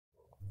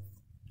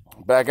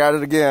back at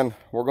it again.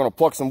 We're going to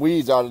pluck some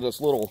weeds out of this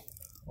little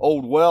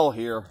old well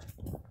here.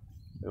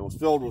 It was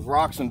filled with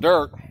rocks and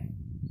dirt,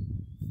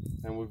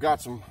 and we've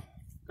got some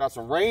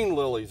rain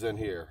lilies in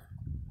here.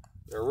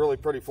 They're a really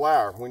pretty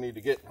flower. I need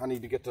to get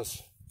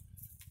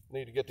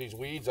these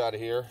weeds out of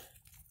here.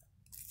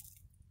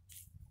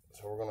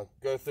 So we're going to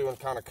go through and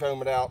kind of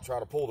comb it out, try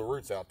to pull the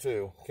roots out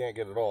too. Can't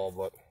get it all,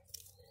 but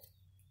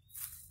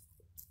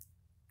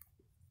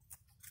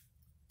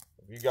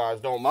if you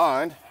guys don't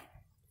mind,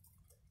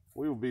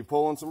 we will be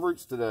pulling some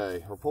roots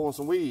today, or pulling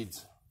some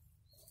weeds.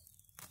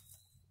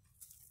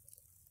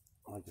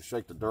 I like to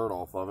shake the dirt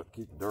off of it,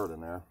 keep the dirt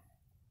in there.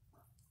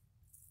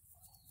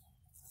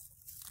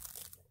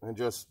 And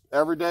just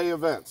everyday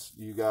events,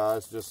 you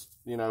guys. Just,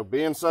 you know,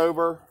 being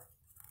sober,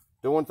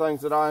 doing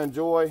things that I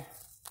enjoy.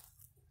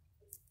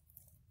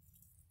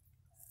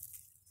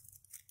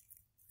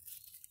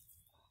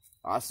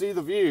 I see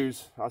the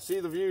views. I see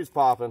the views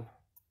popping.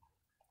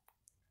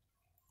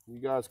 You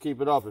guys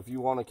keep it up. If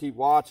you want to keep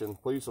watching,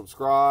 please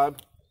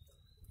subscribe.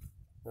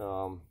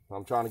 I'm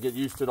trying to get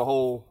used to the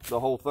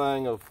whole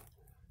thing of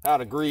how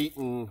to greet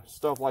and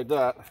stuff like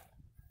that.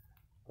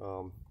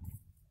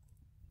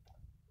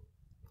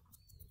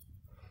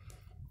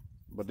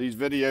 But these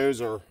videos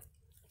are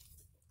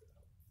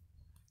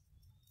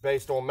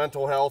based on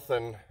mental health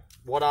and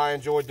what I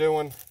enjoy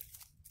doing.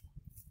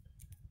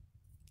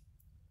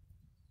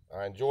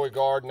 I enjoy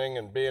gardening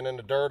and being in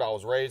the dirt. I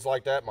was raised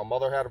like that. My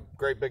mother had a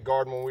great big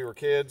garden when we were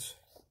kids.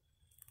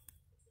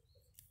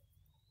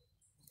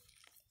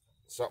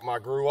 Something I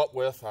grew up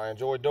with. I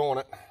enjoy doing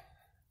it.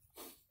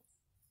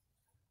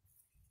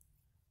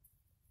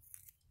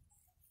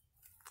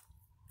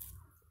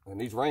 And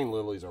these rain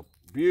lilies are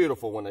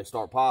beautiful when they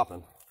start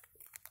popping.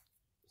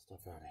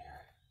 Stuff out of here.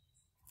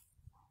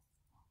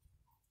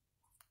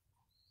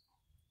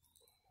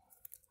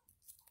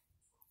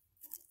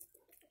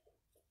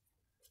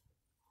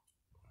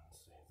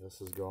 This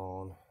is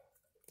gone.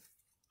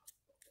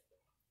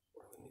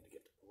 Really need to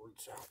get the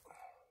roots out.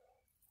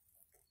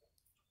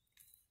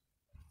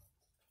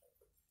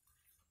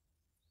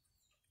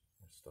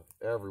 There's stuff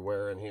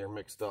everywhere in here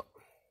mixed up.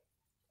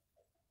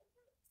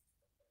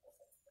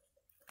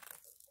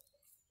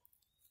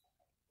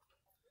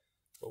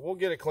 But we'll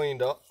get it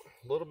cleaned up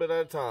a little bit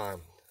at a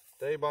time,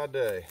 day by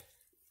day.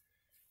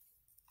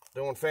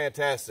 Doing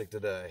fantastic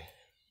today.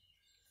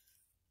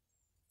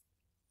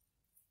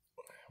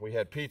 We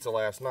had pizza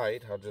last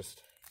night. I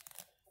just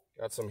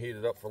got some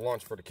heated up for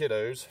lunch for the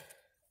kiddos.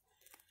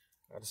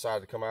 I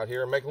decided to come out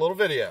here and make a little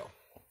video.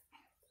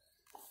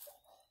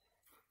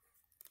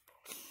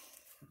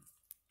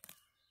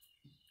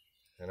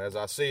 And as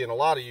I see in a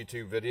lot of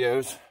YouTube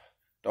videos,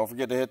 don't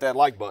forget to hit that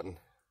like button.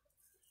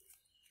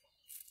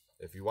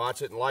 If you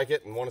watch it and like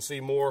it and want to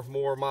see more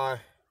of my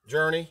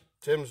journey,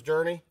 Tim's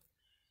journey,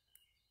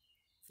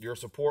 your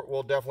support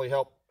will definitely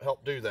help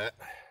do that.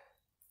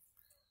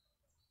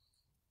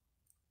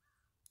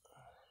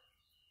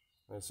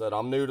 Like I said,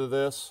 I'm new to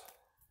this.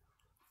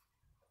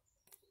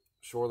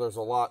 Sure, there's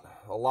a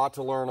lot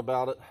to learn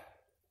about it.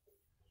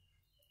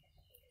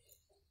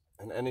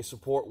 And any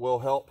support will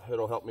help.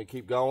 It'll help me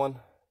keep going.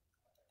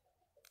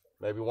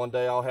 Maybe one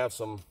day I'll have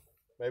some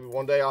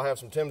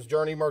Tim's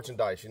Journey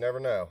merchandise. You never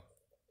know.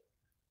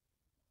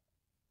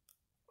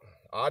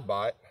 I'd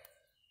buy it.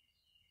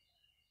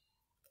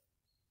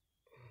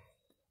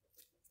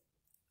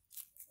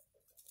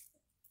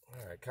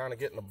 All right, kind of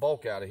getting the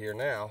bulk out of here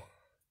now,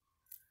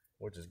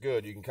 which is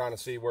good. You can kind of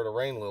see where the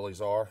rain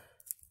lilies are.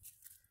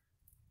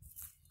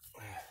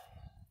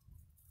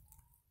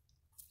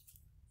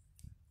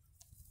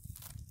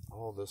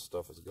 All this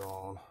stuff is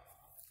gone.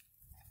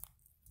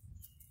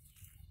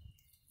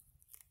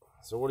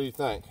 So what do you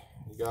think?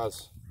 You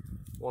guys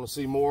want to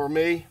see more of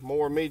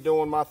me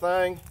doing my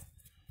thing?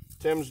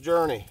 Tim's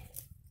Journey.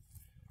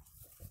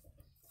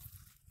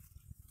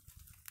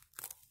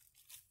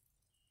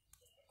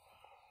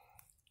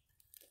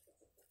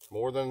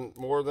 More than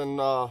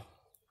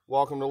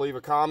welcome to leave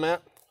a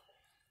comment.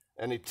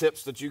 Any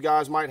tips that you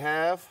guys might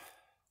have.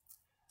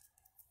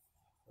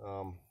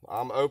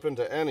 I'm open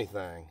to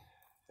anything.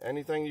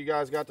 Anything you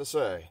guys got to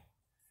say.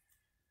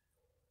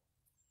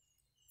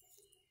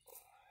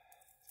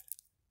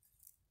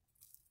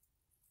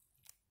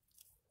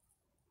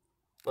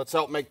 Let's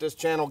help make this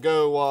channel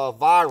go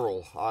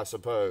viral, I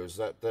suppose.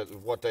 That's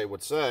what they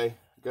would say.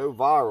 Go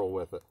viral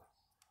with it.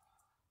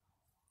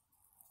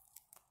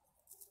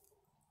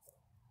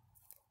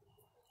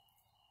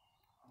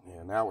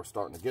 Yeah, now we're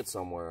starting to get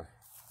somewhere.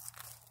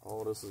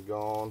 All this is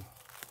gone.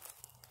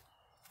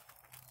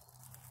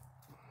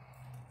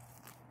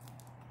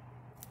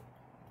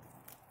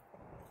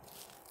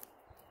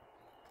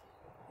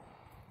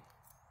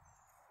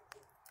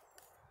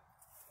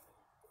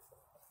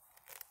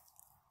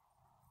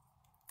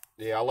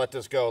 Yeah, I let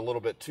this go a little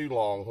bit too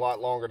long, a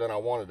lot longer than I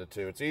wanted it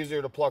to. It's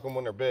easier to pluck them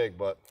when they're big,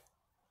 but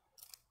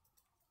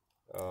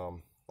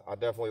I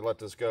definitely let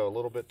this go a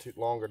little bit too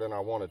longer than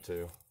I wanted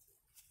to.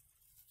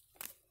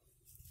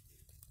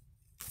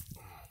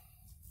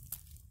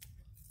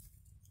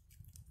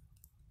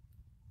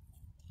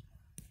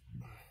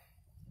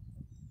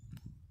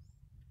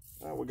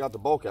 We got the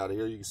bulk out of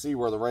here. You can see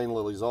where the rain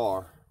lilies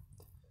are.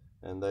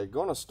 And they're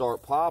going to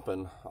start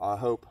popping, I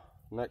hope,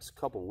 next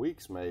couple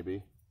weeks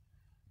maybe,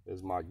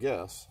 is my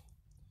guess.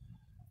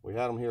 We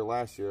had them here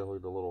last year. Look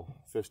at the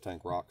little fish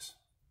tank rocks.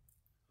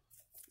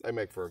 They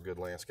make for a good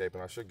landscape,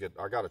 and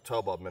I got a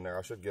tub of them in there.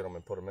 I should get them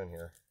and put them in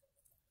here.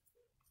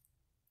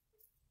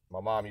 My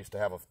mom used to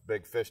have a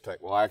big fish tank.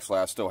 Well, actually,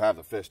 I still have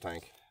the fish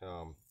tank.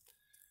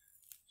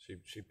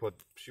 She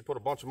put a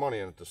bunch of money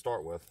in it to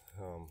start with.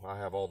 I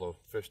have all the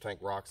fish tank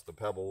rocks, the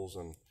pebbles,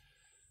 and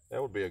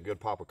that would be a good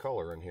pop of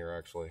color in here,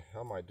 actually.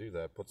 I might do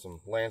that. Put some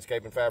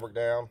landscaping fabric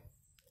down.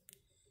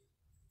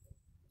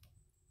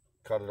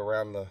 Cut it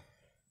around the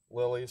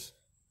lilies.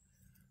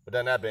 But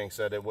then that being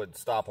said, it would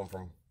stop them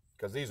from,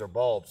 because these are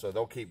bulbs, so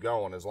they'll keep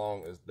going as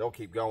long as they'll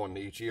keep going.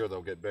 Each year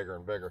they'll get bigger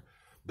and bigger.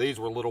 These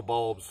were little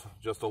bulbs,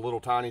 just a little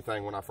tiny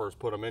thing when I first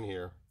put them in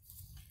here.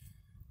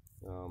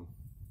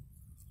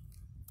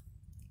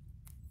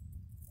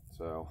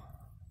 So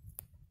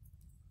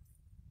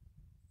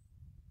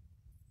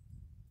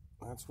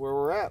that's where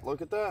we're at.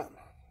 Look at that.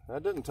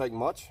 That didn't take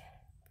much.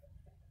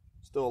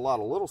 Still a lot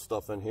of little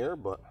stuff in here,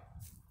 but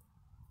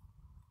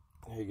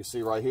you can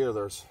see right here,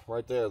 there's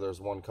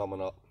one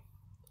coming up.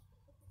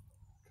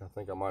 I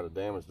think I might have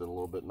damaged it a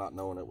little bit not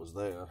knowing it was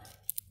there.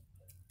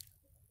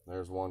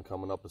 There's one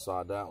coming up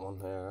beside that one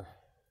there.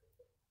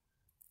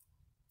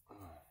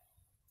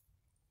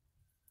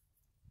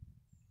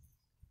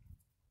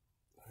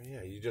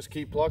 Yeah, you just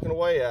keep plucking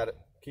away at it.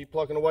 Keep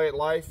plucking away at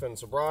life and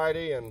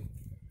sobriety, and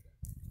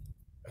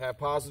have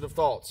positive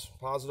thoughts.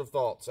 Positive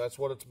thoughts, that's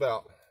what it's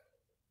about.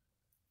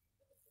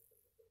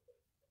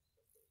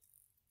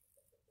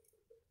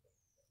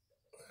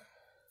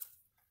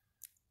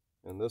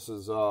 And this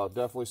is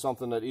definitely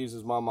something that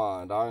eases my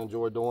mind. I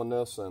enjoy doing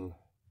this, and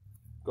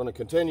going to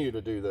continue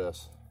to do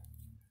this.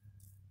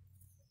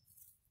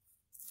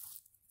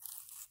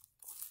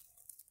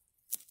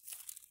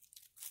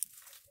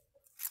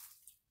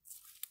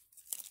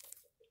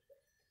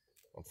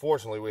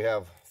 Unfortunately, we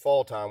have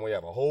fall time. We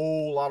have a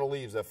whole lot of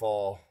leaves that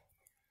fall,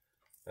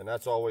 and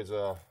that's always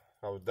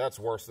that's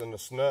worse than the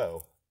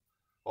snow.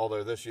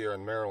 Although this year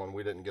in Maryland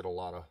we didn't get a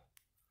lot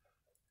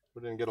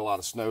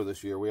of snow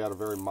this year. We had a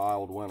very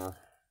mild winter.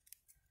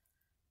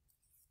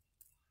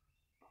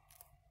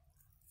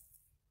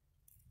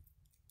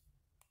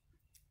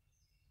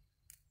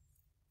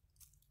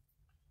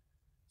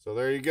 So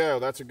there you go.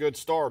 That's a good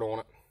start on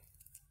it.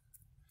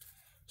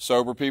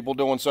 Sober people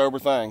doing sober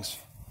things.